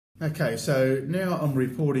Okay, so now I'm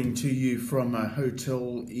reporting to you from a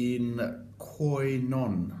hotel in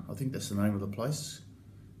Quynhon. I think that's the name of the place.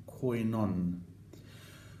 Quynhon.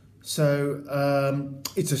 So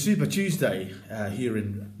it's a Super Tuesday here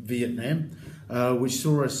in Vietnam, which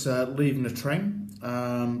saw us leaving the train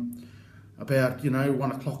about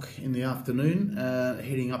 1 o'clock in the afternoon,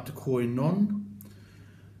 heading up to Quynhon.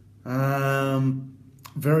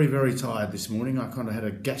 Very, very tired this morning. I kind of had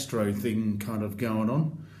a gastro thing kind of going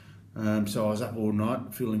on. So I was up all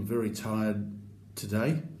night, feeling very tired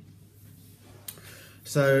today.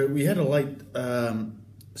 So we had a late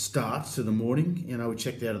start to the morning. We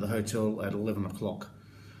checked out of the hotel at 11 o'clock.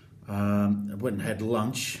 I went and had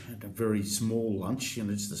lunch, had a very small lunch,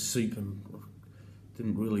 just a soup, and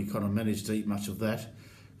didn't really kind of manage to eat much of that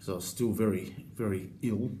because I was still very, very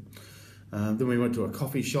ill. Then we went to a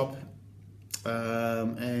coffee shop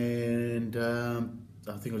and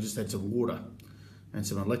I think I just had some water and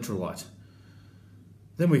some electrolyte.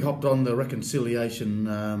 Then we hopped on the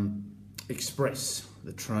Reconciliation Express,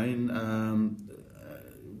 the train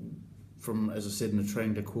from, as I said, in the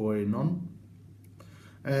train to Quynhon.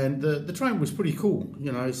 And the train was pretty cool,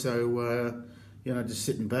 so, just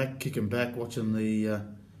sitting back, kicking back, watching the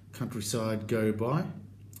countryside go by.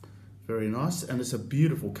 Very nice. And it's a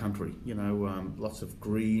beautiful country, lots of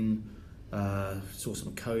green, saw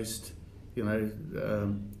some coast,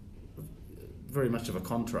 very much of a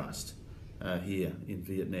contrast here in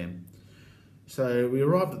Vietnam. So we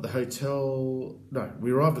arrived at the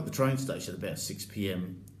train station about 6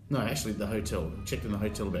 p.m. No, actually the hotel. Checked in the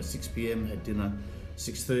hotel about 6 p.m, had dinner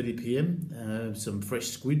 6:30 p.m, some fresh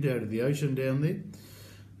squid out of the ocean down there.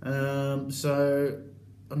 So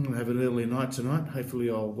I'm going to have an early night tonight. Hopefully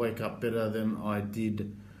I'll wake up better than I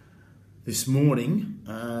did this morning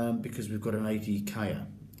because we've got an 80k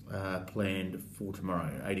planned for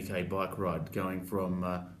tomorrow. 80k bike ride going from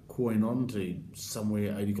Quynhon to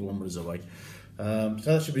somewhere 80 kilometres away. So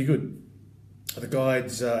that should be good. The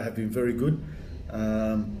guides have been very good.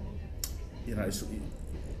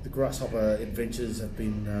 The Grasshopper Adventures have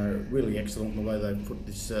been really excellent in the way they've put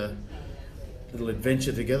this little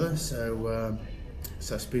adventure together. So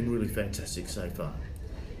it's been really fantastic so far.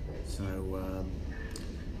 So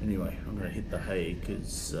anyway, I'm going to hit the hay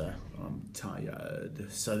because I'm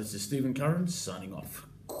tired. So this is Stephen Curran signing off.